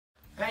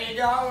you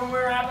going?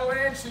 We're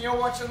Avalanche and you're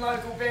watching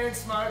local band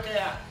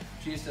Smokeout.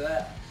 Cheers to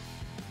that.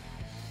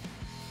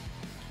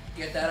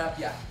 Get that up,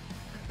 yeah.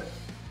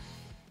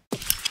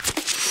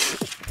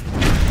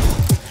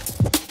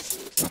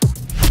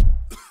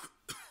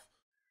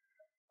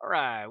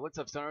 Alright, what's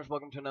up, stoners?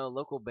 Welcome to another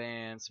local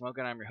band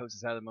Smokeout. I'm your host,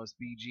 is How the Most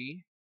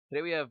BG.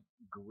 Today we have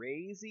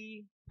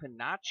Grazie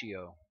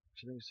Pennacchio,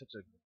 which I think is such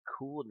a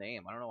cool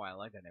name. I don't know why I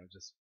like that name. It's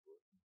just a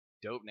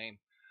dope name.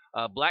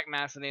 Black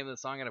Mass, the name of the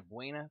song, out of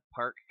Buena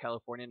Park,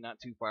 California,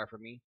 not too far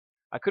from me.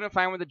 I couldn't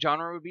find where the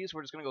genre would be, so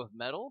we're just going to go with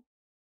metal.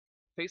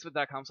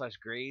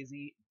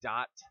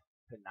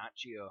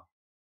 Facebook.com/Grazie.Pennacchio.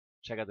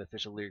 Check out the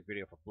official lyric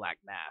video for Black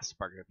Mass.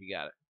 Spark it up, you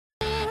got it.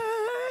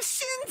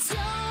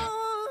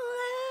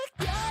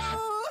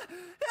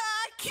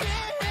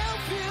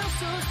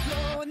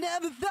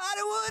 Never thought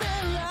it would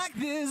end like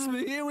this,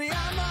 but here we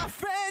are, my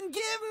friend.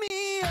 Give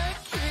me a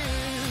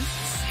kiss.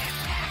 Sit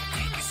back,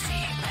 take a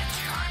seat, let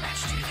your heart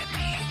match to the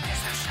beat.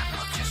 There's no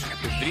shuffle, just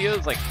repeat. The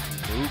video's like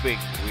moving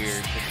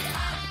weird to me.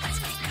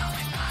 Let's keep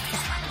going, body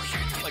struggle,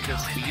 you're Like the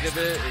speed of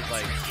it is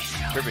like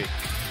trippy.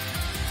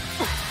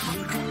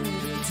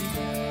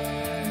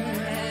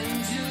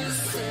 and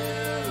just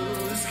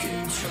lose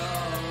control.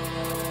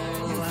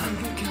 You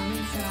think you're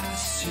coming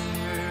faster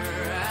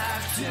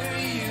after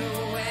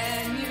you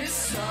and your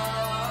soul.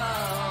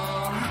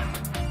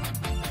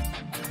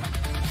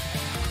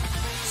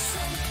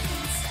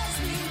 Something tells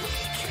me we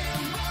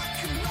can't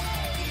walk away.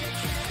 You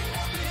can't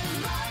help it,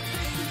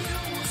 nothing you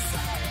will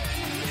say.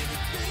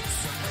 Think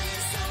so,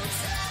 please don't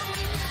tell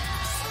me now.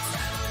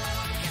 Tell me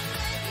what can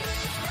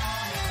make me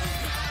better.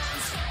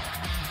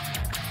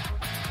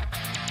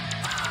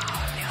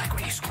 They like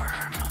when you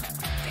squirm.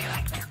 They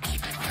like to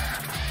keep it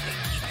firm. They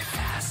keep it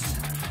fast.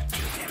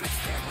 To them it's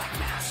their black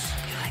mass.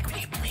 They like when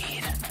you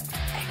bleed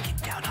and get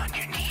down on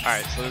your knees.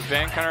 Alright, so this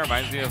band kind of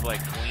reminds me of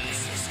like Queen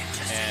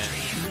and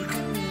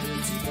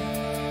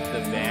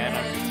the band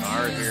of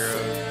Guitar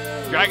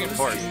Hero. Dragon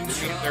Force.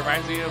 It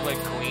reminds me of like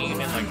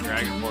Queen and like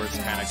Dragon Force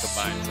kind of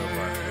combined so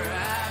far.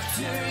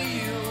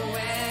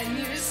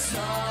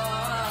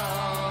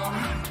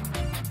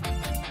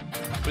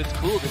 But it's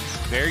cool because it's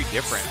very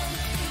different.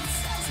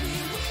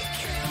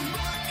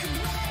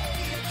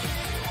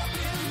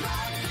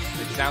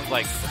 It sounds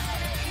like,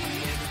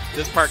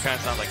 this part kind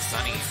of sounds like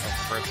Sunny from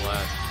First to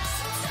Last.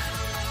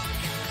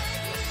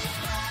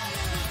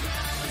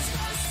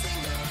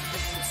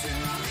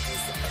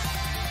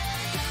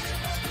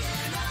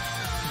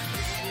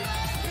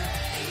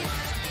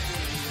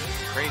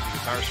 Crazy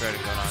guitar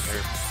shredding going on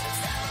here.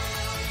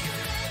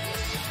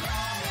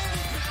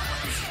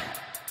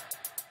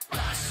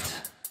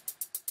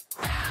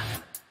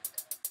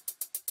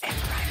 And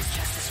pride is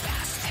just as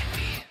fast.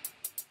 Envy,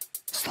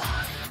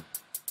 sloth,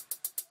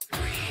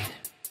 greed,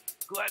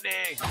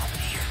 Gluttony! all be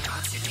your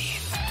constant need.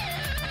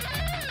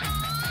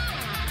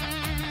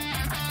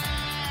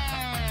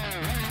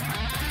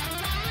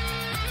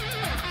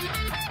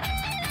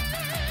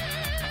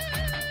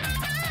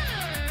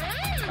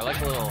 I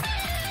like a little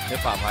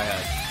hip-hop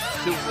hi-hat.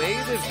 The way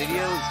the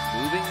video is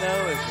moving,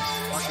 though, is just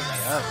fucking me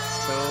up.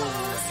 It's so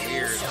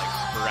weird, like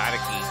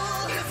sporadic-y.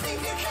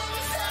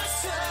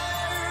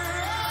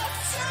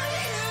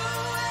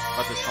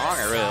 But the song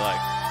I really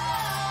like.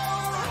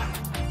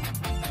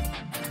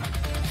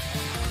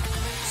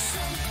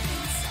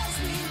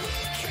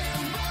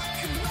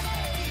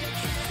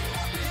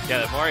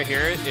 Yeah, the more I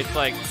hear it, it's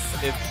like,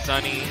 it's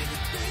Sunny,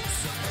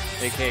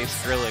 aka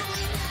Skrillex,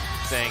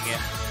 saying it,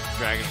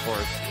 Dragon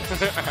Force.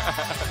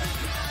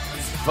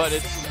 But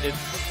it's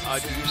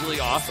usually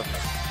awesome.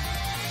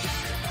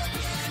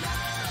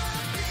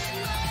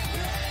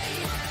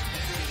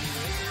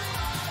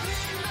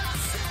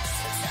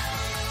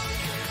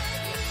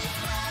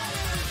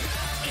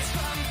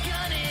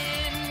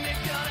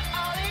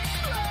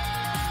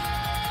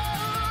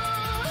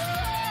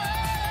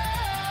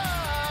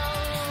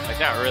 Like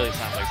that really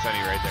sounds like Sunny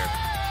right there.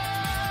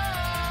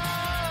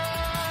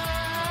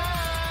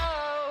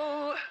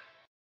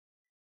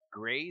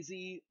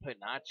 Grazie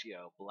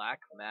Pennacchio, Black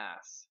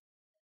Mass,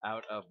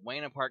 out of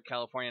Buena Park,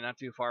 California, not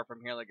too far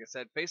from here. Like I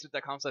said,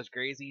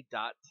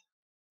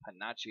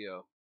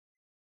 Facebook.com/Grazie.Pennacchio.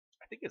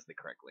 I think it's the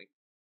correct link.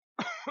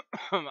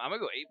 I'm gonna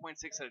go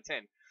 8.6 out of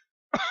 10.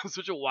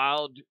 Such a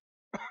wild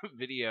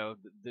video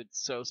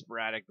that's so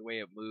sporadic. The way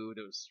it moved,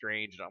 it was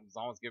strange. It was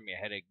almost giving me a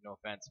headache. No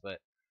offense, but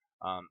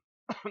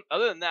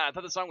other than that, I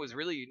thought the song was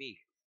really unique.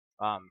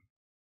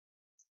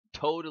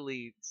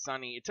 Totally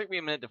Sunny. It took me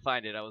a minute to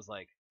find it. I was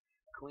like,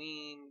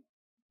 Queen,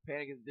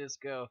 Panic at the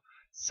Disco,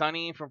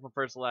 Sunny from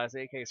First to Last,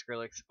 aka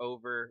Skrillex,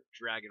 over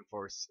Dragon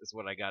Force is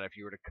what I got if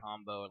you were to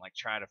combo and like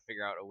try to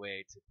figure out a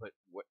way to put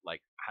what,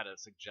 like, how to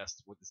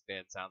suggest what this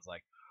band sounds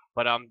like.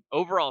 But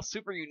overall,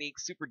 super unique,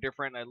 super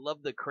different. I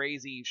love the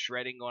crazy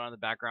shredding going on in the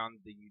background,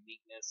 the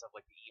uniqueness of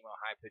like the emo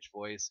high-pitched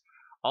voice.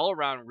 All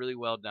around, really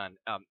well done.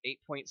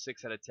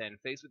 8.6 out of 10.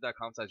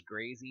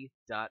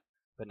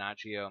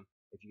 Facebook.com/Grazie.Pennacchio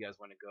if you guys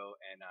want to go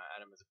and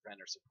add him as a friend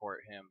or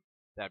support him.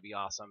 that'd be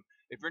awesome.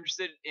 If you're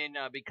interested in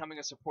becoming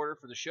a supporter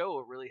for the show,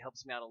 it really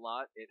helps me out a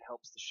lot. It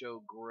helps the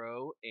show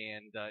grow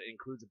and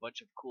includes a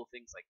bunch of cool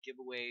things like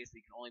giveaways that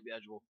you can only be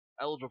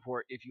eligible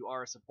for if you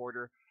are a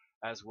supporter,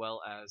 as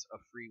well as a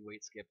free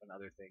weight skip and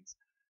other things.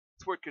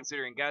 It's worth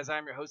considering. Guys,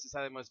 I'm your host,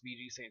 Highly Most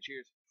BG, saying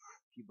cheers,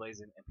 keep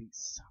blazing, and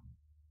peace.